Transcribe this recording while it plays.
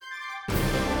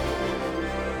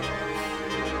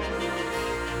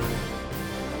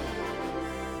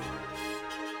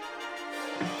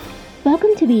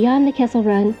Welcome to Beyond the Kessel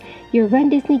Run, your Run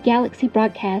Disney Galaxy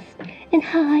broadcast. And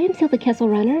hi, I'm Silva Kessel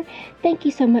Runner. Thank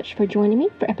you so much for joining me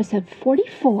for episode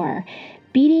 44,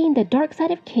 Beating the Dark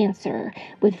Side of Cancer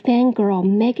with fangirl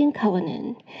Megan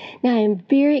Cullinan. Now, I'm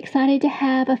very excited to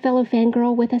have a fellow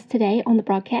fangirl with us today on the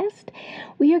broadcast.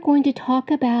 We are going to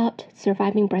talk about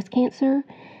surviving breast cancer,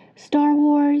 Star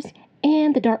Wars,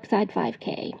 and the Dark Side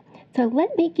 5K. So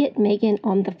let me get Megan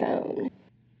on the phone.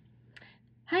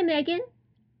 Hi, Megan.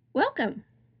 Welcome.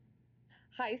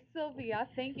 Hi, Sylvia.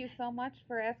 Thank you so much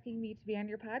for asking me to be on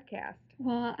your podcast.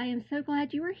 Well, I am so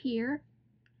glad you are here.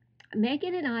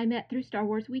 Megan and I met through Star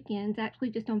Wars Weekends,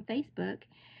 actually just on Facebook.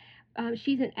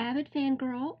 She's an avid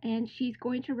fangirl, and she's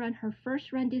going to run her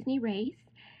first Run Disney race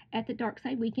at the Dark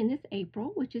Side Weekend this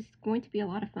April, which is going to be a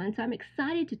lot of fun. So I'm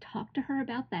excited to talk to her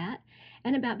about that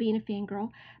and about being a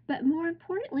fangirl. But more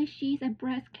importantly, she's a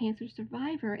breast cancer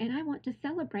survivor, and I want to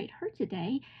celebrate her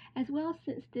today as well,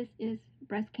 since this is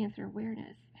Breast Cancer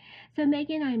Awareness. So,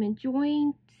 Megan, I'm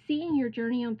enjoying seeing your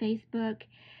journey on Facebook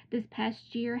this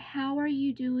past year. How are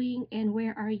you doing, and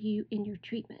where are you in your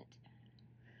treatment?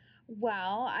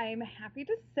 Well, I'm happy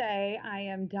to say I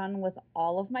am done with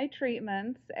all of my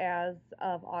treatments as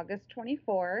of August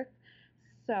 24th.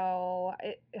 So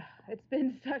it's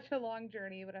been such a long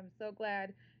journey, but I'm so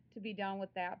glad to be done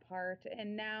with that part.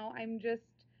 And now I'm just,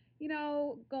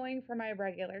 going for my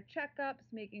regular checkups,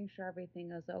 making sure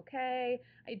everything is okay.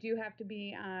 I do have to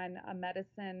be on a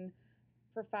medicine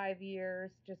for 5 years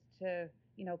just to,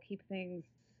 keep things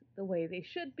the way they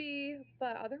should be.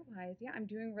 But otherwise, yeah, I'm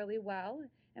doing really well.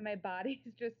 And my body's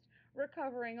just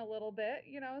recovering a little bit,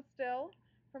 still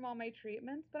from all my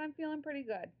treatments, but I'm feeling pretty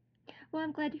good. Well,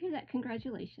 I'm glad to hear that.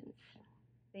 Congratulations.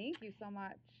 Thank you so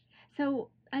much. So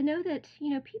I know that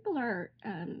people are.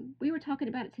 We were talking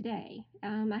about it today.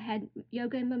 I had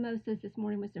yoga and mimosas this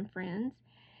morning with some friends,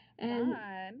 and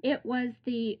Fun. it was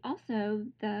the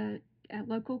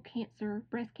local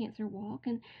breast cancer walk,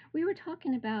 and we were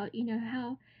talking about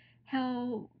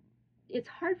how it's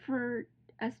hard for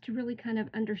us to really kind of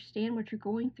understand what you're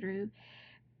going through.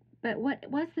 But what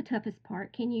was the toughest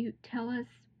part? Can you tell us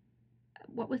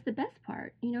what was the best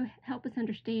part? Help us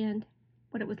understand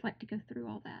what it was like to go through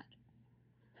all that.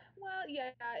 Well, yeah,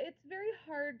 it's very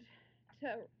hard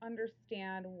to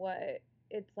understand what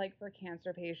it's like for a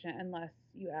cancer patient unless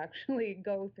you actually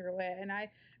go through it. And I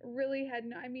really had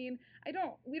no, I mean,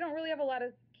 we don't really have a lot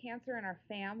of cancer in our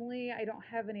family. I don't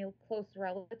have any close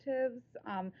relatives,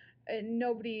 and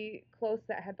nobody close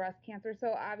that had breast cancer.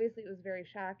 So obviously it was very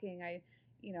shocking. I,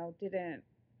 didn't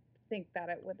think that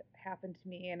it would happen to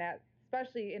me. And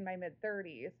especially in my mid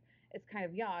 30s, it's kind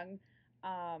of young.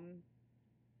 Um,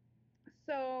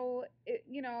 so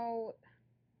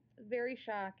very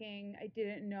shocking. I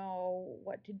didn't know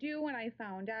what to do when I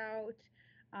found out,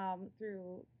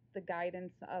 through the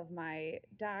guidance of my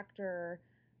doctor,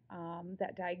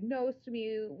 that diagnosed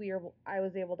me. I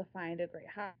was able to find a great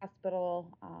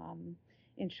hospital,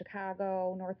 in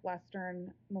Chicago,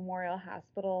 Northwestern Memorial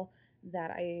Hospital,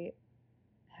 that I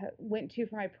went to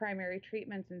for my primary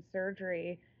treatments and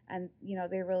surgery, and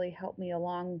they really helped me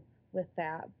along with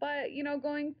that. But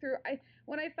going through, I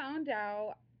when I found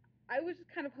out, I was just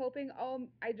kind of hoping, oh,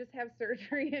 I just have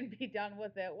surgery and be done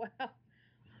with it. Well,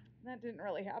 that didn't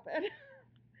really happen.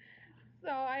 So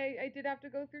I did have to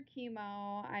go through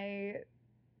chemo. I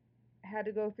had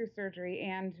to go through surgery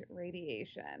and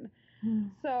radiation. Hmm.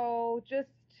 So just,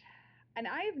 and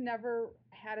I've never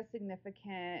had a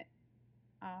significant,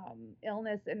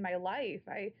 illness in my life.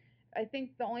 I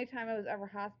think the only time I was ever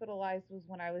hospitalized was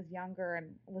when I was younger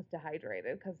and was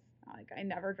dehydrated because like I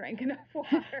never drank enough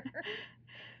water.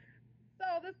 So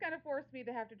this kind of forced me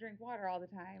to have to drink water all the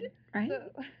time. Right?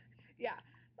 So yeah,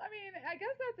 I mean, I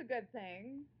guess that's a good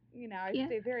thing. I Yeah.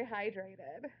 stay very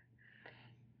hydrated.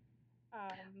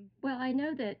 Um, Well, I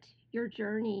know that your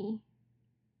journey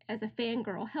as a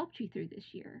fangirl helped you through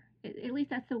this year. At least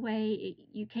that's the way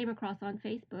you came across on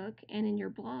Facebook and in your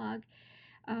blog.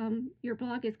 Your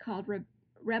blog is called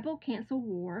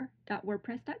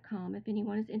rebelcancelwar.wordpress.com if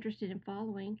anyone is interested in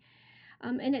following.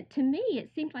 And to me,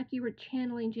 it seemed like you were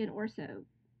channeling Jen Orso.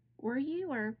 Were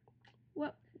you, or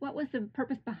what was the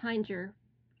purpose behind your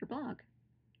blog?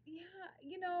 yeah,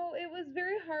 it was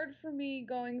very hard for me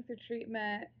going through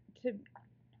treatment to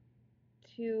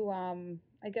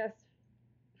I guess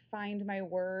find my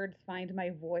words, find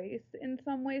my voice in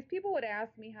some ways. People would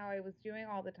ask me how I was doing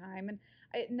all the time, and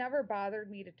it never bothered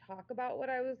me to talk about what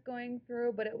I was going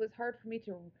through, but it was hard for me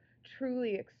to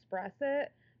truly express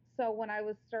it. So when I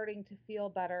was starting to feel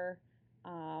better,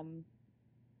 um,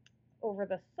 over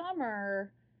the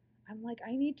summer, I'm like,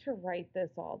 I need to write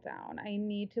this all down. I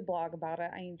need to blog about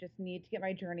it. I just need to get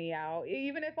my journey out.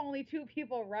 Even if only two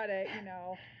people read it,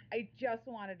 I just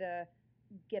wanted to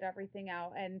get everything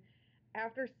out. And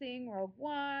after seeing Rogue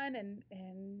One and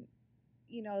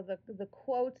the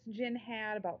quotes Jin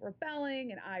had about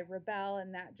rebelling and I rebel,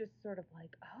 and that just sort of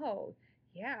like, oh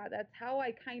yeah, that's how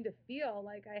I kind of feel.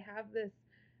 Like I have this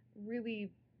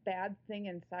really bad thing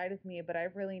inside of me, but I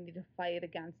really need to fight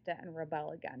against it and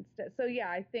rebel against it. So yeah,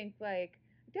 I think like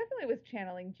definitely was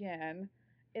channeling Jin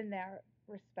in that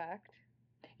respect.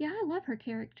 Yeah, I love her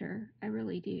character. I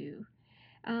really do.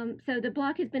 So the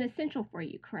blog has been essential for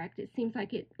you, correct? It seems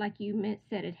like it, like you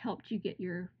said, it helped you get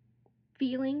your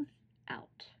feelings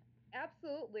out.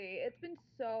 Absolutely. It's been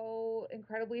so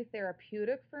incredibly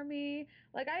therapeutic for me.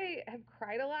 Like I have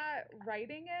cried a lot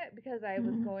writing it because I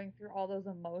was Mm, going through all those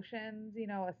emotions,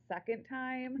 a second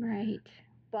time, right.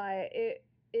 but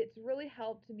it's really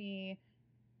helped me.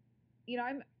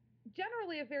 I'm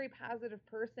generally a very positive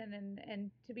person,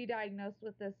 and to be diagnosed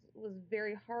with this was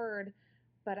very hard,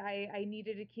 but I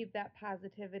needed to keep that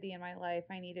positivity in my life.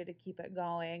 I needed to keep it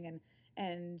going,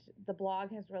 and the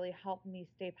blog has really helped me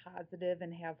stay positive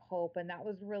and have hope, and that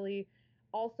was really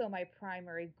also my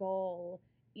primary goal,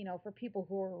 for people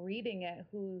who are reading it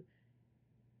who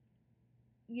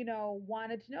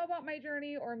wanted to know about my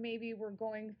journey, or maybe were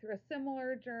going through a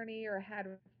similar journey or had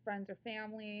friends or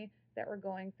family that were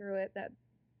going through it, that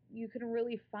you can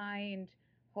really find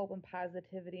hope and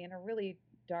positivity in a really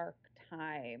dark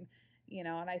time, and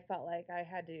I felt like I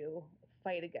had to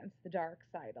fight against the dark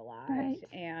side a lot. Right.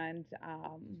 And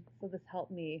so this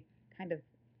helped me kind of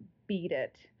beat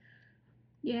it.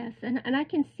 Yes, and I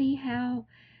can see how,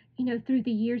 through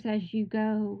the years as you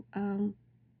go,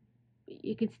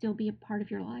 it could still be a part of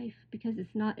your life because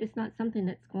it's not something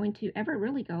that's going to ever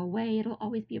really go away. It'll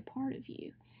always be a part of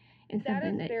you and That is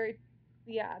something that very,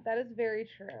 yeah, that is very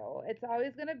true. It's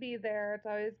always going to be there. It's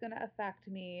always going to affect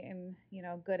me in,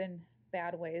 good and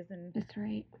bad ways. And that's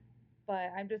right.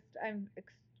 but I'm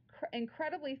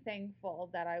incredibly thankful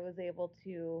that I was able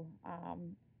to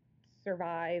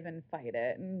survive and fight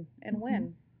it and Hmm.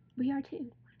 win. We are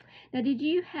too. Now, did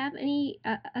you have any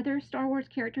other Star Wars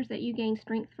characters that you gained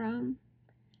strength from?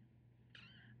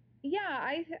 Yeah,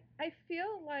 I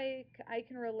feel like I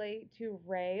can relate to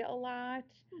Ray a lot.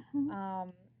 Hmm.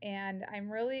 Um, and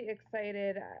I'm really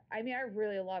excited. I mean, I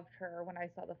really loved her when I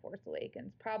saw The Force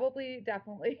Awakens. Probably,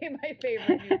 definitely my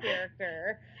favorite new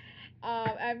character.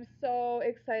 I'm so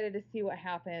excited to see what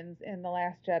happens in The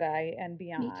Last Jedi and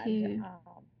Me beyond. too.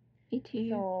 Me too.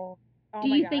 So, oh Do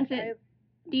my you gosh, think that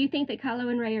do you think that Kylo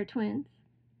and Rey are twins?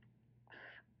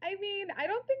 I mean, I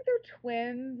don't think they're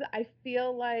twins. I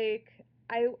feel like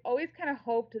I always kind of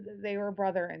hoped that they were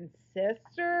brother and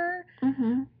sister.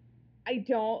 Mm-hmm. I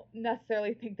don't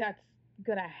necessarily think that's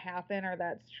gonna happen or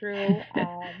that's true,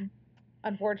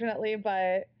 unfortunately,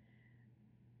 but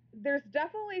there's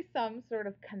definitely some sort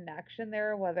of connection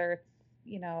there, whether it's,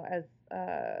 as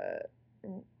a,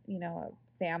 a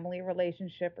family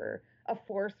relationship or a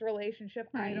force relationship.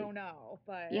 I Right. don't know,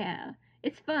 but Yeah.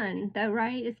 It's fun though,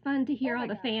 right? It's fun to hear oh all my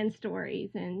the fan gosh.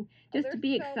 stories and Oh, just to there's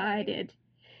be so many. excited.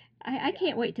 I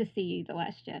can't Yes. wait to see The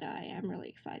Last Jedi. I'm really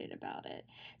excited about it.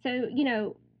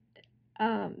 So,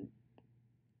 um,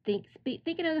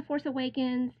 thinking of The Force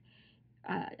Awakens,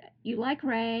 uh, you like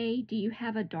Rey. Do you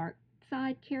have a dark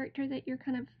side character that you're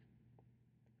kind of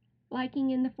liking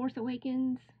in The Force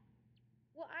Awakens?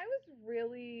 Well, I was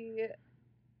really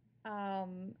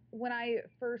when I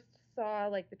first saw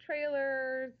like the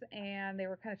trailers and they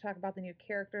were kind of talking about the new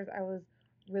characters, I was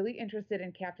really interested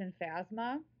in Captain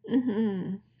Phasma.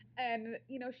 Mm-hmm. And,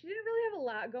 she didn't really have a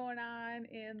lot going on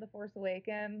in The Force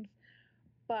Awakens,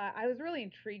 but I was really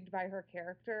intrigued by her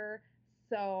character.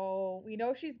 So we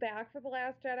know she's back for The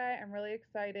Last Jedi. I'm really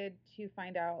excited to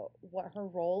find out what her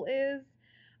role is.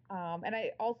 And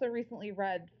I also recently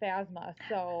read Phasma.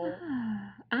 So,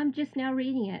 I'm just now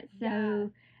reading it, yes,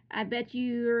 so I bet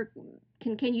you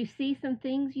can you see some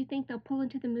things you think they'll pull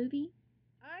into the movie?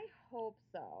 I hope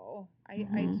so. I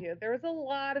Mm-hmm. do. There was a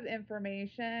lot of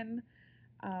information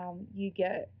you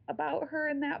get about her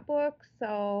in that book.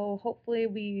 So hopefully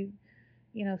we,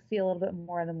 see a little bit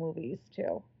more in the movies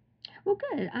too. Well,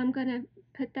 good. I'm gonna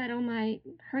put that on my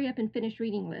hurry up and finish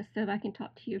reading list so I can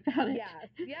talk to you about it. Yes,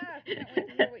 yes. Can't wait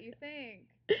to hear what you think.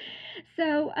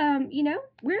 So,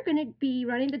 we're gonna be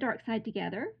running the dark side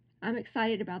together. I'm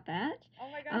excited about that. Oh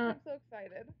my gosh, Uh, I'm so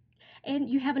excited. and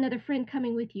you have another friend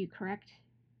coming with you, correct?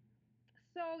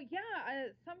 So yeah,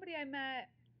 somebody I met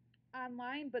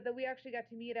online, but that we actually got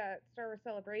to meet at Star Wars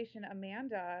Celebration,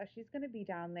 Amanda. She's going to be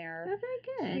down there Oh, very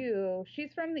good. too.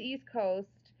 She's from the East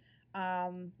Coast,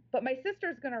 But my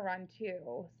sister's going to run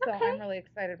too, so Okay. I'm really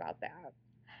excited about that.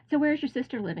 So where's your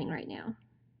sister living right now?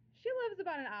 She lives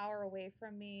about an hour away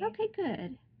from me. Okay,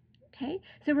 good. Okay,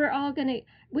 so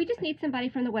we just need somebody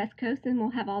from the West Coast and we'll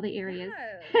have all the areas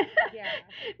Yes. Yeah.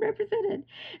 represented.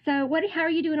 So how are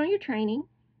you doing on your training?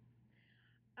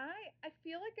 I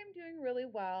feel like I'm doing really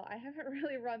well. I haven't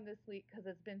really run this week because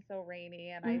it's been so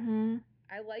rainy, and Mm-hmm.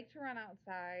 I like to run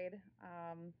outside.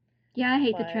 Yeah, I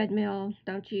hate the But treadmill,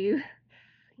 don't you?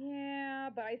 yeah,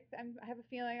 but I have a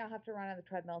feeling I'll have to run on the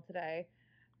treadmill today.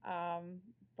 Um,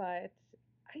 but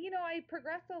I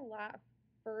progressed a lot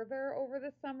further over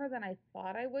the summer than I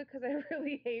thought I would because I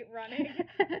really hate running,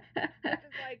 which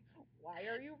is like, why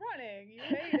are you running? You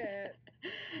hate it.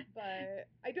 But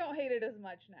I don't hate it as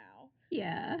much now.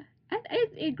 Yeah,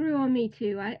 it grew on me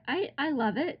too. I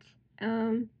love it.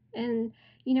 And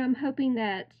I'm hoping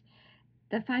that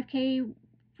the 5K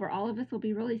for all of us will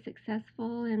be really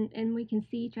successful and we can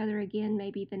see each other again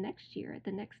maybe the next year at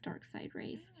the next Dark Side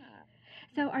race. Yeah.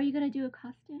 So are Yeah. you going to do a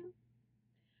costume?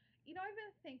 I've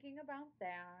been thinking about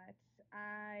that.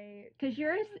 I Because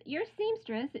kind of you're a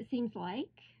seamstress, it seems like.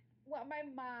 Well, my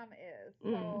mom is.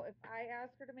 Mm. So if I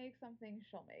ask her to make something,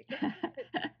 she'll make it.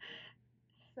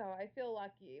 So I feel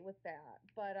lucky with that.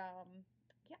 But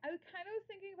yeah, I kind of was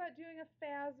thinking about doing a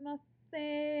Phasma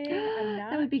thing. I'm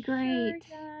That not would be sure great.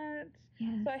 yet.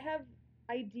 Yes. So I have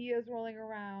ideas rolling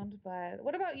around, but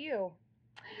what about you?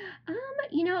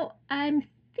 I'm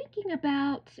thinking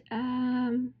about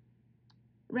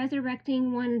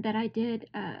resurrecting one that I did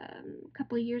a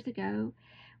couple of years ago,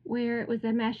 where it was a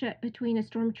mashup between a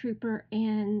stormtrooper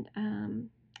and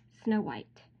Snow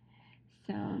White.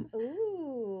 So I'm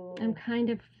Ooh. kind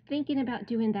of thinking about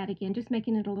doing that again, just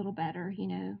making it a little better,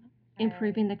 Okay.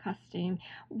 improving the costume.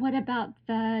 What about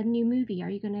the new movie? Are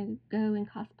you going to go and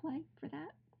cosplay for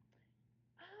that?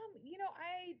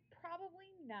 I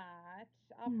probably not.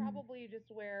 I'll Hmm. probably just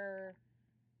wear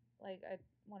like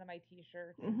one of my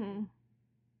t-shirts and Mm-hmm.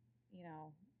 you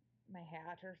know, my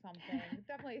hat or something.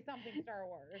 Definitely something Star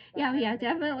Wars, but Yeah, I yeah, don't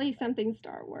think a definitely cosplay. something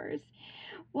Star Wars.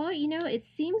 Well, it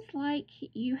seems like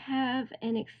you have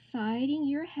an exciting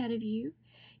year ahead of you.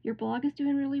 Your blog is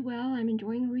doing really well. I'm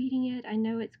enjoying reading it. I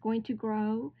know it's going to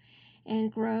grow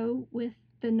and grow with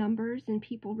the numbers and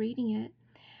people reading it.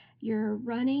 You're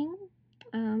running,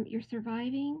 you're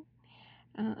surviving.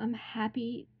 I'm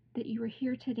happy that you were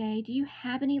here today. Do you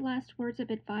have any last words of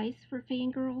advice for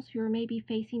fangirls who are maybe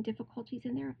facing difficulties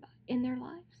in their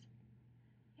lives?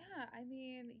 Yeah, I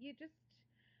mean,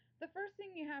 the first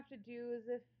thing you have to do is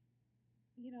if,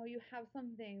 you have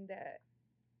something that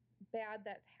bad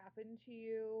that's happened to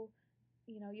you,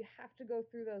 you have to go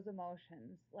through those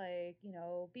emotions. Like,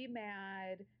 be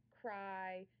mad,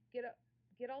 cry,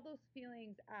 get all those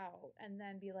feelings out and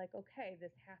then be like, okay,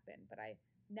 this happened, but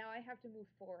now I have to move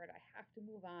forward. I have to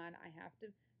move on. I have to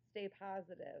stay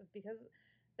positive because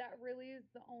that really is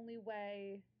the only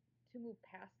way to move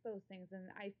past those things. And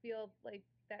I feel like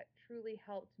that truly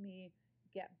helped me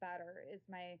get better is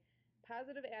my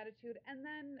positive attitude and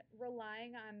then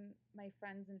relying on my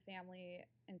friends and family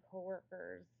and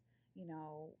coworkers,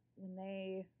 when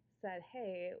they said,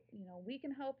 hey, we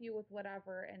can help you with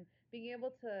whatever, and being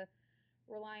able to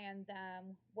rely on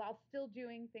them while still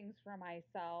doing things for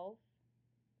myself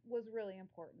was really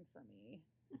important for me.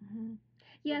 Hmm.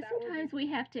 So Yeah, that would be sometimes we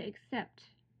have to accept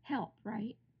help,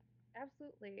 right?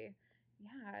 absolutely,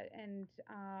 yeah, and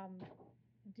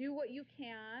do what you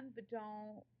can, but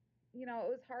don't, it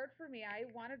was hard for me. I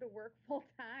wanted to work full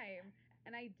time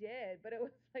and I did, but it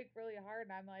was like really hard.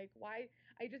 And I'm like, why?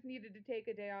 I just needed to take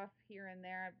a day off here and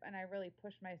there. And I really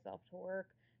pushed myself to work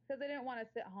because I didn't want to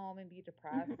sit home and be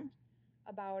depressed Hmm.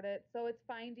 about it. So it's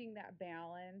finding that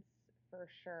balance for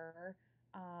sure.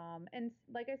 And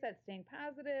like I said, staying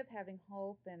positive, having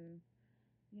hope, and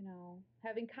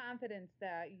having confidence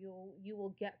that you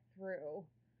will get through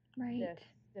Right. this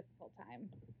difficult time.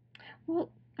 Well,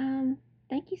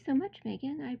 thank you so much,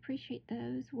 Megan. I appreciate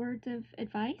those words of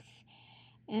advice.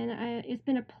 And it's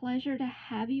been a pleasure to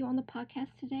have you on the podcast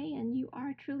today. And you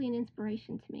are truly an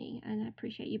inspiration to me. And I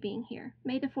appreciate you being here.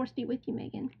 May the force be with you,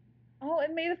 Megan. Oh,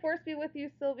 and may the force be with you,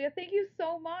 Sylvia. Thank you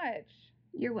so much.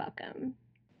 You're welcome.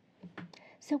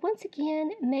 So, once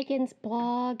again, Megan's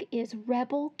blog is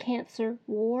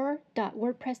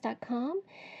rebelcancerwar.wordpress.com.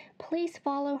 Please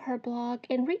follow her blog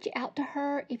and reach out to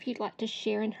her if you'd like to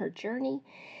share in her journey.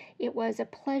 It was a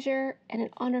pleasure and an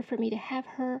honor for me to have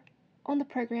her on the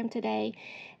program today,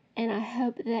 and I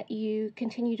hope that you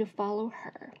continue to follow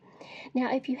her.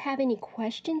 Now, if you have any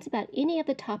questions about any of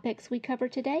the topics we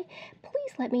covered today,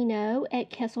 please let me know at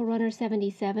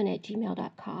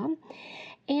kesselrunner77@gmail.com.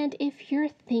 And if you're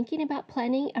thinking about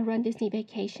planning a Run Disney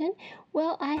vacation,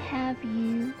 well, I have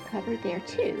you covered there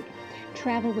too.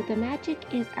 Travel with the Magic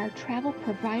is our travel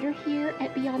provider here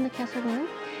at Beyond the Kessel Run.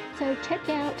 So check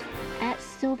out at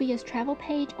Sylvia's travel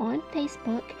page on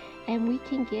Facebook and we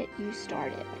can get you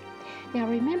started. Now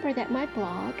remember that my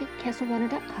blog,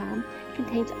 kesselrunner.com,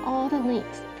 contains all the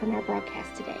links from our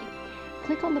broadcast today.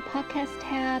 Click on the podcast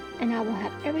tab and I will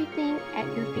have everything at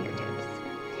your fingertips.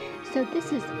 So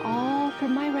this is all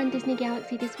from my Run Disney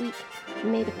Galaxy this week.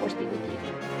 May the Force be with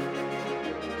you.